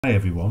Hi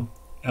everyone,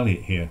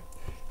 Elliot here,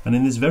 and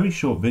in this very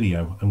short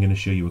video I'm going to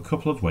show you a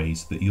couple of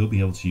ways that you'll be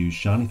able to use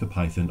Shiny for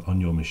Python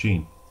on your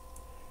machine.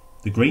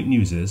 The great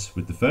news is,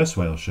 with the first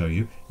way I'll show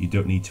you, you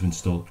don't need to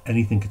install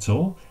anything at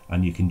all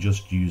and you can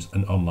just use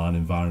an online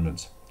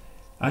environment.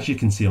 As you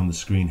can see on the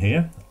screen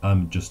here,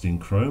 I'm just in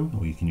Chrome,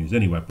 or you can use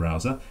any web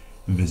browser,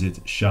 and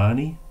visit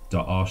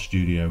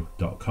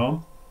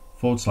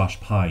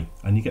shiny.rstudio.com/pi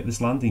and you get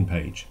this landing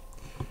page.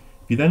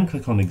 If you then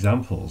click on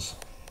examples,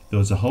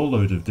 there's a whole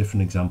load of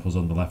different examples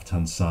on the left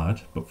hand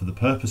side, but for the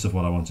purpose of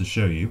what I want to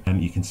show you,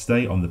 you can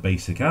stay on the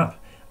basic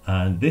app,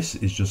 and this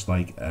is just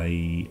like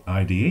a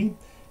IDE.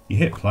 You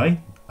hit play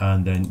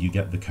and then you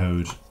get the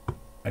code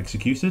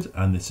executed,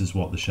 and this is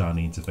what the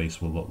Shiny interface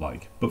will look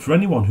like. But for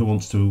anyone who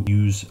wants to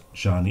use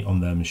Shiny on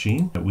their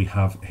machine, we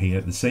have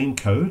here the same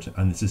code,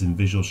 and this is in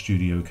Visual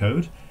Studio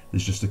Code.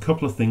 There's just a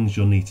couple of things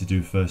you'll need to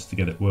do first to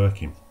get it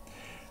working.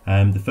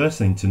 The first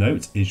thing to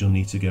note is you'll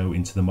need to go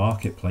into the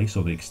marketplace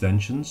or the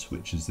extensions,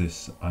 which is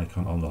this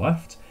icon on the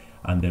left,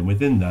 and then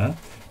within there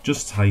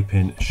just type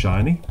in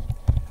Shiny,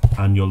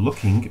 and you're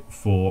looking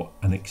for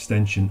an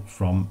extension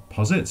from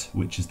Posit,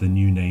 which is the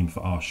new name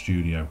for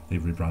RStudio.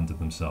 They've rebranded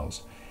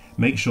themselves.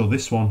 Make sure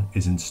this one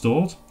is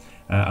installed,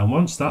 and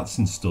once that's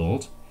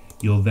installed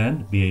you'll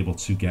then be able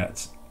to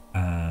get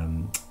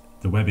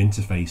the web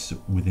interface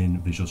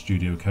within Visual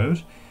Studio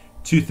Code.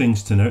 Two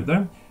things to note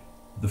though.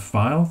 The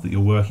file that you're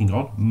working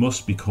on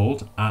must be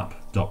called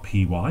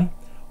app.py.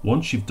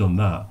 Once you've done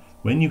that,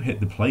 when you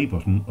hit the play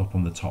button up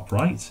on the top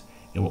right,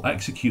 it will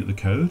execute the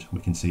code.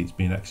 We can see it's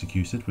being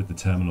executed with the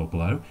terminal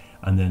below,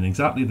 and then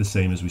exactly the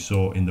same as we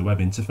saw in the web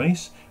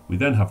interface, we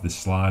then have this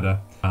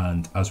slider,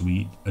 and as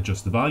we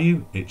adjust the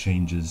value, it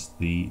changes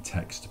the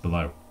text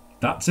below.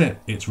 That's it.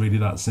 It's really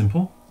that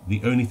simple.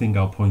 The only thing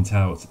I'll point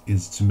out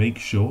is to make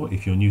sure,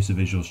 if you're new to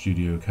Visual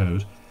Studio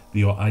Code, that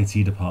your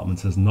IT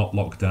department has not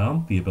locked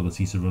down the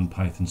ability to run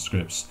Python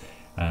scripts,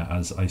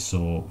 as I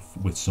saw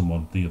with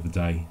someone the other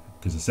day.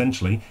 Because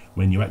essentially,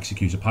 when you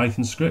execute a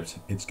Python script,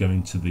 it's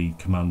going to the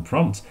command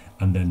prompt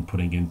and then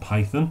putting in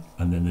Python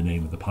and then the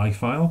name of the Py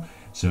file.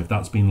 So if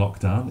that's been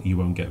locked down, you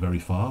won't get very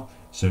far.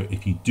 So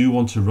if you do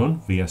want to run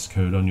VS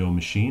Code on your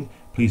machine,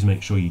 please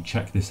make sure you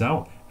check this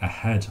out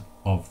ahead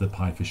of the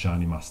Py for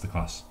Shiny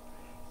Masterclass.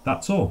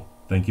 That's all.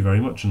 Thank you very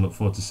much and look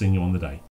forward to seeing you on the day.